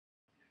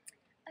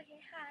Okay,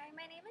 hi,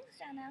 my name is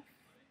Jena.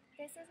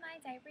 This is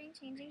my diapering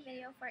changing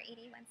video for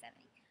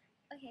 8170.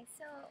 Okay,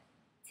 so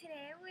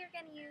today we're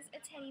going to use a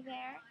teddy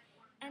bear,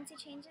 and to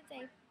change a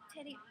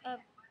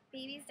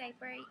baby's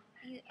diaper,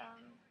 we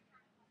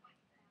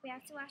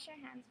have to wash our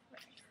hands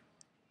first.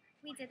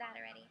 We did that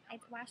already.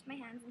 I washed my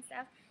hands and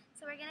stuff.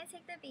 So we're going to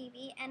take the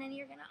baby, and then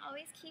you're going to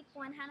always keep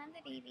one hand on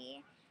the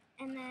baby,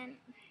 and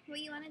then what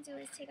you want to do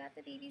is take out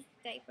the baby's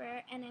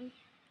diaper and then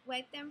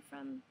wipe them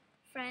from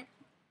front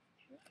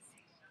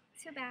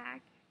to back,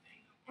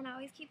 and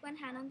always keep one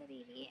hand on the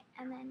baby,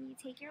 and then you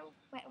take your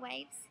wet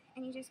wipes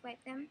and you just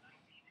wipe them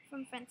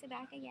from front to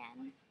back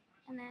again,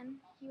 and then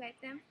you wipe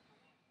them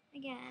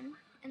again,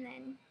 and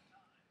then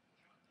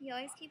you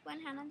always keep one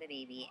hand on the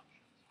baby,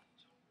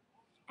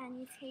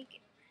 and you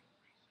take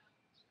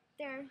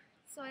their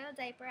soiled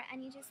diaper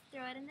and you just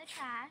throw it in the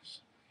trash.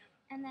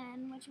 And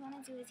then what you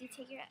want to do is you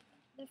take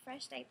the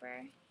fresh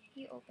diaper,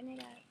 you open it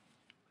up,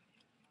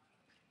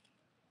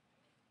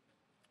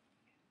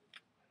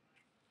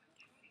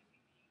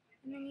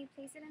 and then you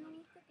place it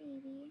underneath the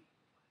baby.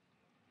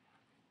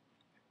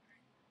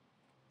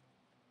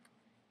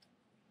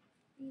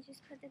 And you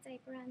just put the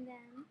diaper on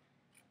them.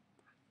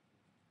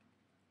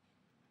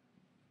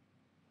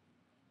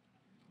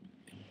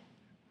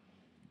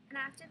 And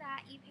after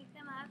that, you pick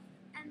them up,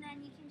 and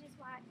then you can just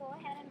go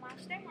ahead and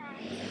wash their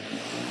hands.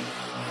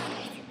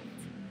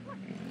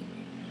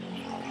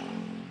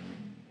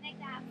 Like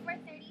that for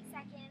 30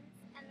 seconds.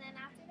 And then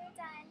after they're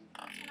done,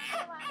 you turn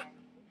off the water.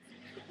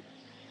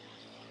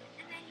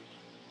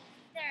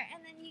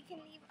 And then you can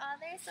leave all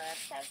their soiled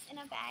stuff in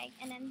a bag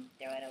and then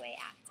throw it away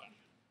after.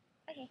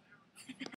 Okay.